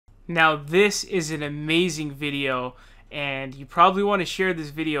Now this is an amazing video, and you probably want to share this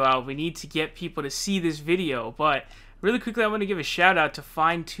video out. We need to get people to see this video. But really quickly, I want to give a shout out to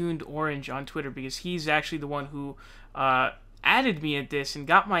Fine Tuned Orange on Twitter, because he's actually the one who added me at this and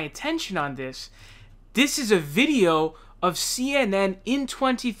got my attention on this. This is a video of CNN in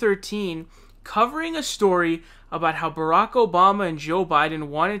 2013 covering a story about how Barack Obama and Joe Biden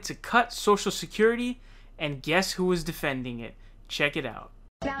wanted to cut Social Security, and guess who was defending it? Check it out.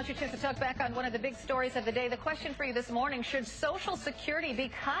 Now's your chance to talk back on one of the big stories of the day. The question for you this morning: should Social Security be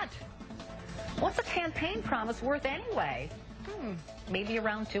cut? What's a campaign promise worth anyway? Maybe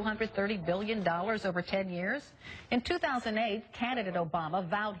around $230 billion over 10 years. In 2008, candidate Obama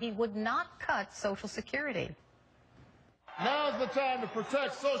vowed he would not cut Social Security. Now's the time to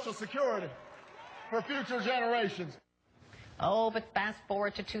protect Social Security for future generations. Oh, but fast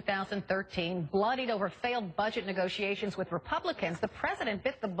forward to 2013, bloodied over failed budget negotiations with Republicans, the president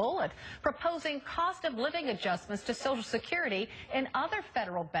bit the bullet, proposing cost of living adjustments to Social Security and other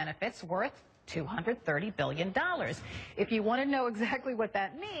federal benefits worth $230 billion. If you want to know exactly what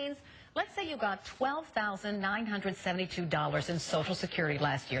that means, let's say you got $12,972 in Social Security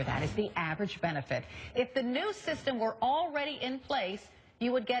last year. That is the average benefit. If the new system were already in place,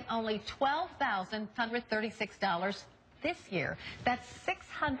 you would get only $12,136 this year. That's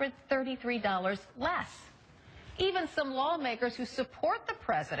 $633 less. Even some lawmakers who support the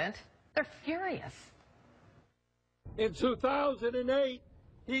president, they're furious. In 2008,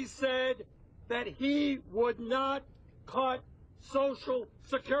 he said that he would not cut Social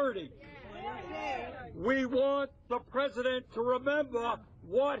Security. We want the president to remember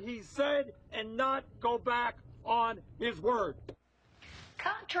what he said and not go back on his word.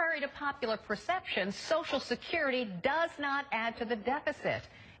 Contrary to popular perception, Social Security does not add to the deficit.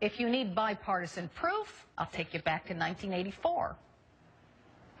 If you need bipartisan proof, I'll take you back to 1984.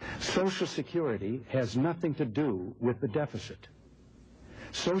 Social Security has nothing to do with the deficit.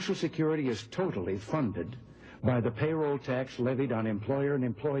 Social Security is totally funded by the payroll tax levied on employer and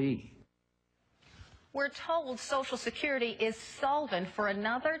employee. We're told Social Security is solvent for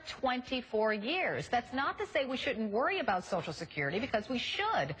another 24 years. That's not to say we shouldn't worry about Social Security, because we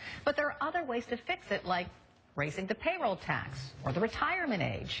should. But there are other ways to fix it, like raising the payroll tax or the retirement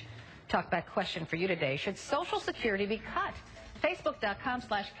age. Talkback question for you today: should Social Security be cut?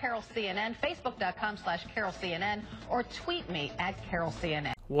 Facebook.com/CarolCNN, Facebook.com/CarolCNN, or tweet me at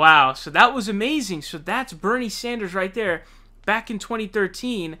CarolCNN. Wow, so that was amazing. So that's Bernie Sanders right there back in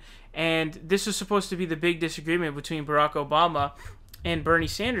 2013. And this was supposed to be the big disagreement between Barack Obama and Bernie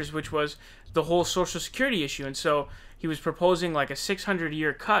Sanders, which was the whole Social Security issue. And so he was proposing like a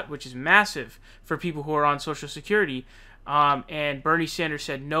 600-year cut, which is massive for people who are on Social Security. And Bernie Sanders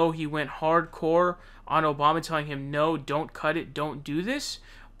said no. He went hardcore on Obama, telling him, no, don't cut it, don't do this.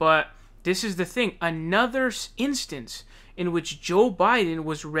 But this is the thing. Another instance in which Joe Biden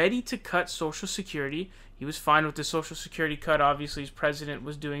was ready to cut Social Security. He was fine with the Social Security cut. Obviously, his president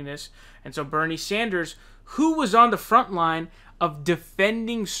was doing this. And so Bernie Sanders, who was on the front line of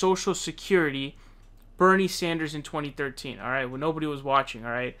defending Social Security, Bernie Sanders in 2013, all right, when nobody was watching,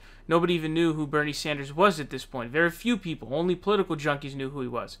 all right? Nobody even knew who Bernie Sanders was at this point. Very few people, only political junkies knew who he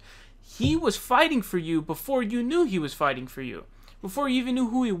was. He was fighting for you before you knew he was fighting for you, before you even knew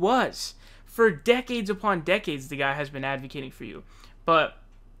who he was. For decades upon decades, the guy has been advocating for you. But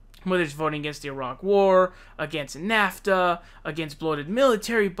whether it's voting against the Iraq War, against NAFTA, against bloated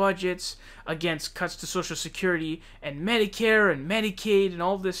military budgets, against cuts to Social Security and Medicare and Medicaid and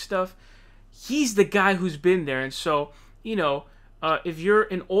all this stuff, he's the guy who's been there. And so, you know, if you're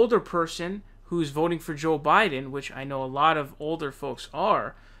an older person who's voting for Joe Biden, which I know a lot of older folks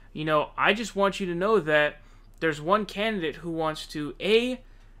are, you know, I just want you to know that there's one candidate who wants to, A,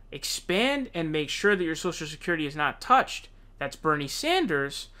 expand and make sure that your Social Security is not touched. That's Bernie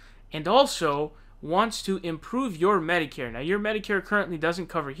Sanders. And also wants to improve your Medicare. Now, your Medicare currently doesn't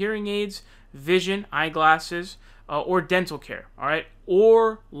cover hearing aids, vision, eyeglasses, or dental care, all right,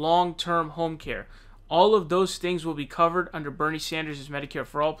 or long-term home care. All of those things will be covered under Bernie Sanders' Medicare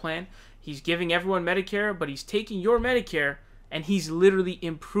for All plan. He's giving everyone Medicare, but he's taking your Medicare and he's literally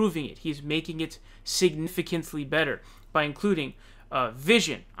improving it. He's making it significantly better by including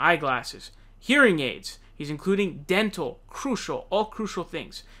vision, eyeglasses, hearing aids. He's including dental, crucial, all crucial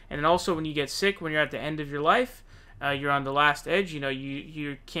things. And then also when you get sick, when you're at the end of your life, you're on the last edge, you know,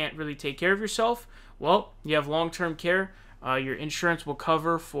 you can't really take care of yourself. Well, you have long-term care. Your insurance will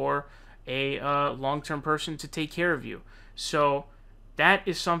cover for a long-term person to take care of you. So that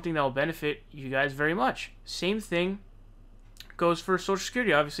is something that will benefit you guys very much. Same thing goes for Social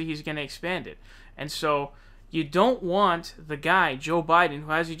Security. Obviously, he's going to expand it. And so You don't want the guy, Joe Biden,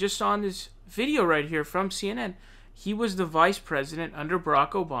 who, as you just saw in this video right here from CNN, he was the vice president under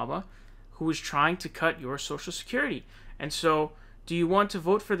Barack Obama who was trying to cut your Social Security. And so, do you want to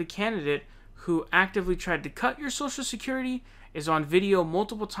vote for the candidate who actively tried to cut your Social Security, is on video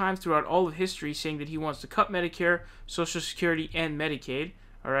multiple times throughout all of history saying that he wants to cut Medicare, Social Security, and Medicaid?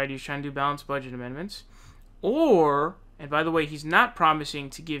 All right, he's trying to do balanced budget amendments. Or, and by the way, he's not promising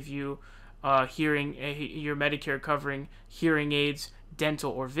to give you your Medicare covering hearing aids,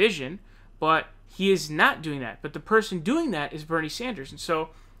 dental, or vision, but he is not doing that. But the person doing that is Bernie Sanders. And so,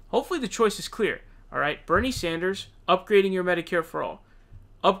 hopefully the choice is clear. All right, Bernie Sanders, upgrading your Medicare for all,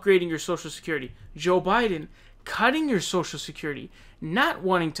 upgrading your Social Security. Joe Biden, cutting your Social Security, not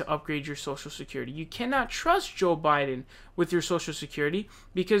wanting to upgrade your Social Security. You cannot trust Joe Biden with your Social Security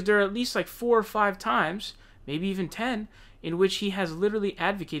because there are at least like 4 or 5 times, maybe even 10, in which he has literally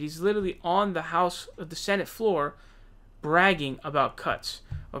advocated. He's literally on the Senate floor bragging about cuts,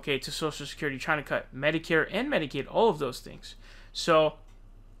 okay, to Social Security, trying to cut Medicare and Medicaid, all of those things. So,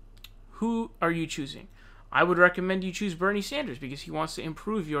 who are you choosing? I would recommend you choose Bernie Sanders because he wants to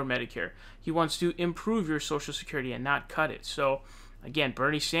improve your Medicare. He wants to improve your Social Security and not cut it. So, again,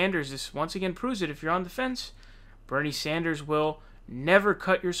 Bernie Sanders, this once again proves it. If you're on the fence, Bernie Sanders will never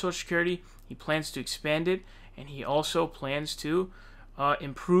cut your Social Security. He plans to expand it, and he also plans to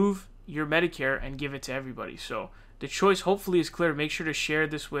improve your Medicare and give it to everybody. So, the choice hopefully is clear. Make sure to share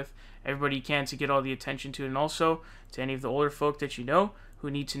this with everybody you can to get all the attention to it, and also to any of the older folk that you know who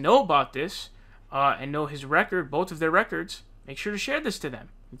need to know about this. And know his record, both of their records. Make sure to share this to them.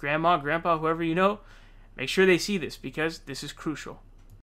 Grandma, grandpa, whoever you know, make sure they see this because this is crucial.